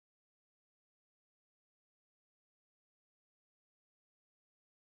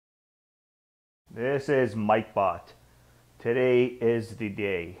This is MikeBot. Today is the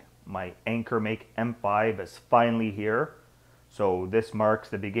day. My AnkerMake M5 is finally here. So this marks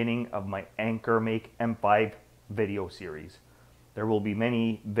the beginning of my AnkerMake M5 video series. There will be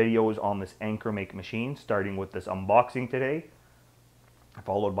many videos on this AnkerMake machine, starting with this unboxing today,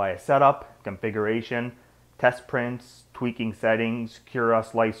 followed by a setup, configuration, test prints, tweaking settings, Cura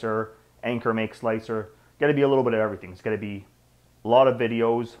slicer, AnkerMake slicer. Got to be a little bit of everything. It's going to be a lot of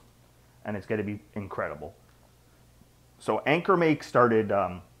videos, and it's going to be incredible. So AnkerMake started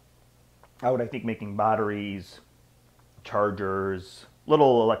out, I think, making batteries, chargers,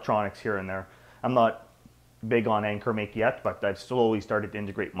 little electronics here and there. I'm not big on AnkerMake yet, but I've slowly started to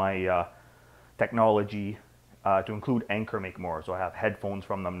integrate my technology to include AnkerMake more. So I have headphones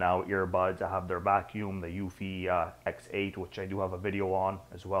from them now, earbuds. I have their vacuum, the Eufy X8, which I do have a video on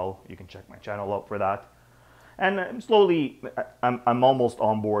as well. You can check my channel out for that. And slowly, I'm almost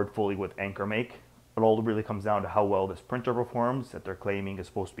on board fully with AnkerMake. It all really comes down to how well this printer performs, that they're claiming is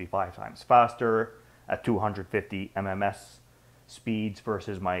supposed to be 5 times faster at 250 MMS speeds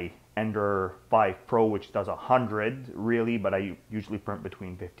versus my Ender 5 Pro, which does 100 really, but I usually print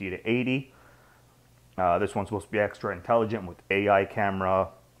between 50 to 80. This one's supposed to be extra intelligent with AI camera.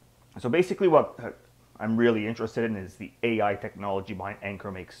 So basically what I'm really interested in is the AI technology behind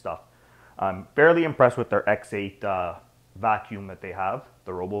AnkerMake stuff. I'm fairly impressed with their X8 vacuum that they have,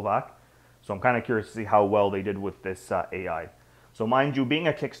 the RoboVac. So I'm kind of curious to see how well they did with this AI. So mind you, being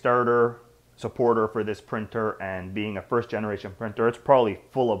a Kickstarter supporter for this printer and being a first generation printer, it's probably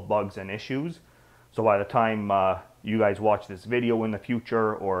full of bugs and issues. So by the time you guys watch this video in the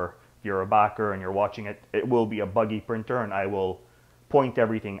future, or if you're a backer and you're watching it, it will be a buggy printer, and I will point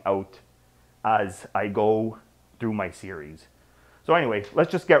everything out as I go through my series. So anyway,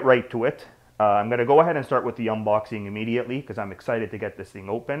 let's just get right to it. I'm going to go ahead and start with the unboxing immediately because I'm excited to get this thing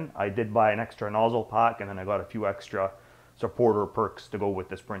open. I did buy an extra nozzle pack, and then I got a few extra supporter perks to go with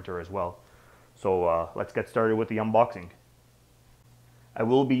this printer as well. So let's get started with the unboxing. I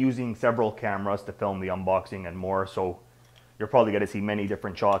will be using several cameras to film the unboxing and more, so you're probably going to see many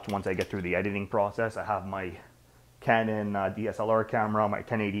different shots once I get through the editing process. I have my Canon DSLR camera, my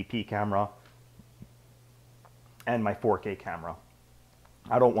 1080p camera, and my 4K camera.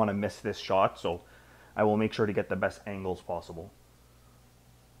 I don't want to miss this shot, so I will make sure to get the best angles possible.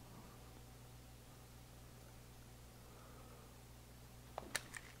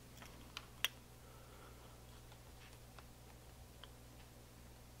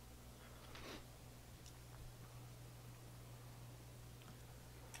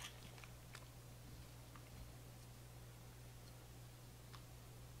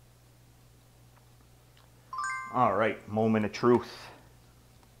 All right, moment of truth.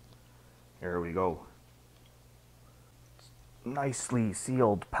 Here we go. Nicely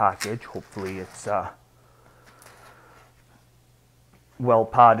sealed package. Hopefully it's well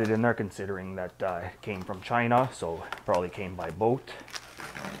padded in there, considering that it came from China, so it probably came by boat.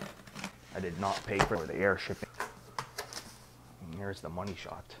 I did not pay for the air shipping. And here's the money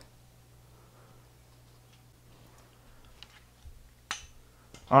shot.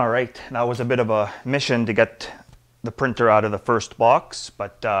 All right, that was a bit of a mission to get the printer out of the first box,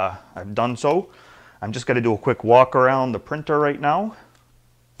 but I've done so. I'm just going to do a quick walk around the printer right now.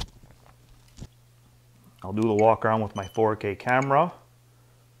 I'll do the walk around with my 4K camera,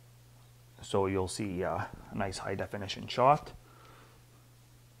 so you'll see a nice high definition shot.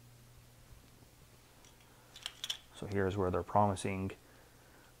 So here's where they're promising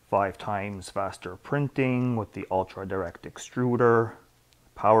 5 times faster printing with the ultra direct extruder,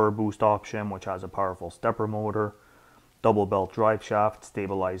 power boost option, which has a powerful stepper motor, double belt drive shaft,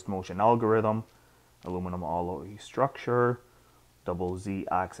 stabilized motion algorithm, aluminum alloy structure, double Z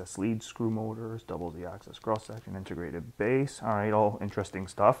axis lead screw motors, double Z axis cross section, integrated base. All right, all interesting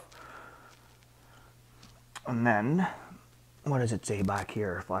stuff. And then, what does it say back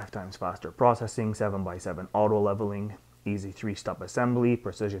here? 5 times faster processing, 7x7 auto leveling, easy 3-step assembly,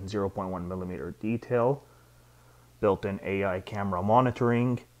 precision 0.1 millimeter detail, built-in AI camera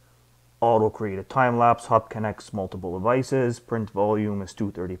monitoring, auto-created time-lapse, hub connects multiple devices, print volume is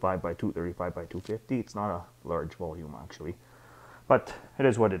 235 by 235 by 250. It's not a large volume actually, but it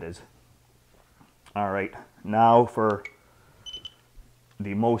is what it is. All right, now for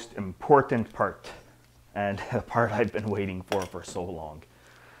the most important part, and the part I've been waiting for so long,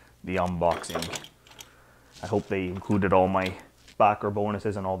 the unboxing. I hope they included all my backer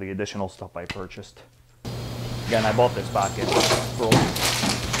bonuses and all the additional stuff I purchased. Again, I bought this back in April.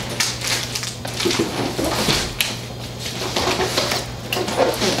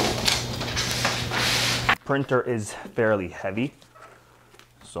 Printer is fairly heavy,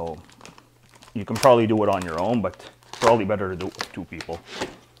 so You can probably do it on your own, but it's probably better to do it with 2 people.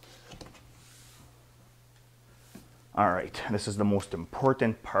 All right, this is the most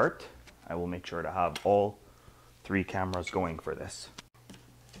important part. I will make sure to have all 3 cameras going for this.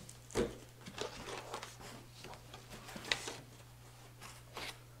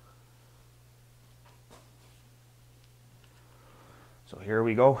 So here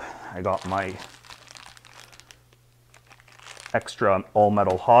we go. I got my extra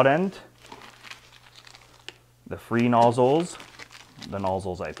all-metal hot end, the free nozzles, the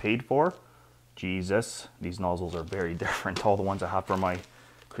nozzles I paid for. Jesus, these nozzles are very different. All the ones I have for my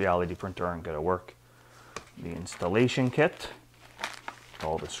Creality printer aren't going to work. The installation kit,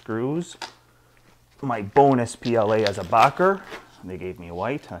 all the screws, my bonus PLA as a backer. They gave me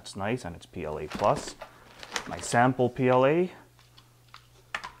white, that's nice, and it's PLA plus. My sample PLA.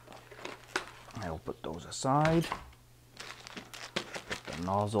 I'll put those aside. Put the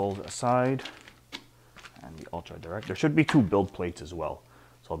nozzles aside. And the Ultra Direct. There should be 2 build plates as well,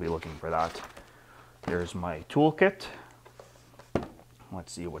 so I'll be looking for that. Here's my toolkit.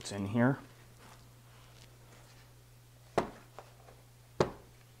 Let's see what's in here.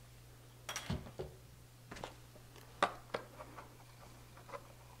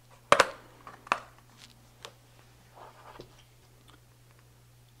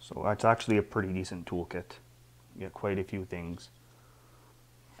 So that's actually a pretty decent toolkit. You get quite a few things.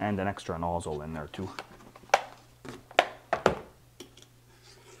 And an extra nozzle in there too. The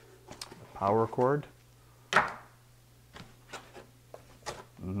power cord.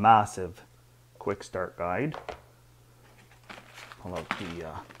 Massive quick start guide. Pull out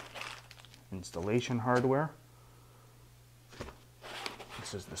the installation hardware.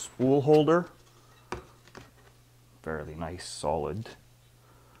 This is the spool holder. Fairly nice, solid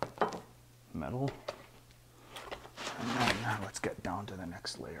metal. And then let's get down to the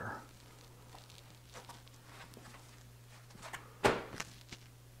next layer. And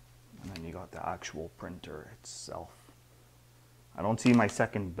then you got the actual printer itself. I don't see my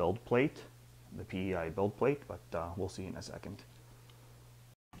second build plate, the PEI build plate, but we'll see in a second.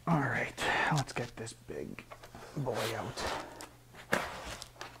 All right, let's get this big boy out.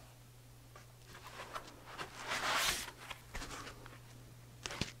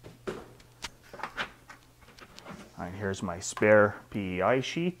 And here's my spare PEI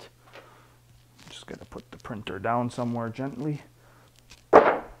sheet. Just gonna put the printer down somewhere gently.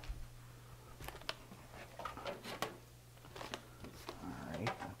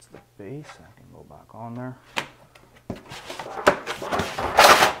 Base. I can go back on there.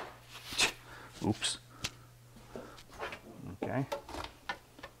 Oops. Okay.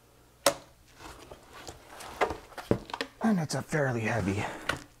 And it's a fairly heavy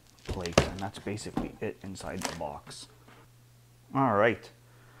plate, and that's basically it inside the box. All right.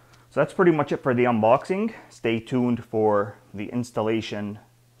 So that's pretty much it for the unboxing. Stay tuned for the installation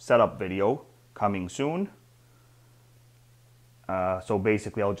setup video coming soon. So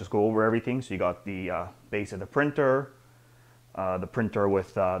basically I'll just go over everything. So you got the base of the printer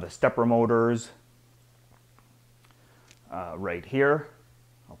with the stepper motors right here.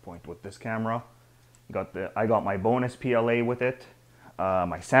 I'll point with this camera. I got my bonus PLA with it,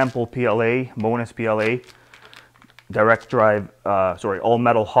 my sample PLA, bonus PLA, direct drive, all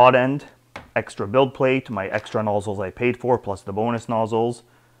metal hot end, extra build plate, my extra nozzles I paid for plus the bonus nozzles,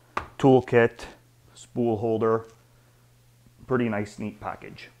 toolkit, spool holder. Pretty nice, neat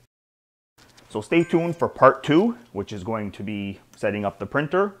package. So stay tuned for part 2, which is going to be setting up the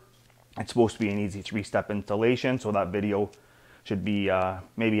printer. It's supposed to be an easy 3-step installation, so that video should be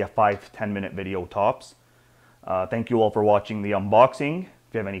maybe a 5-10 minute video tops. Thank you all for watching the unboxing.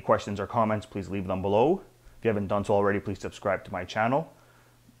 If you have any questions or comments, please leave them below. If you haven't done so already, please subscribe to my channel.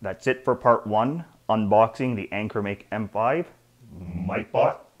 That's it for part 1, unboxing the AnkerMake M5.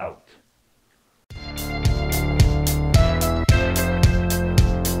 MikeBot out.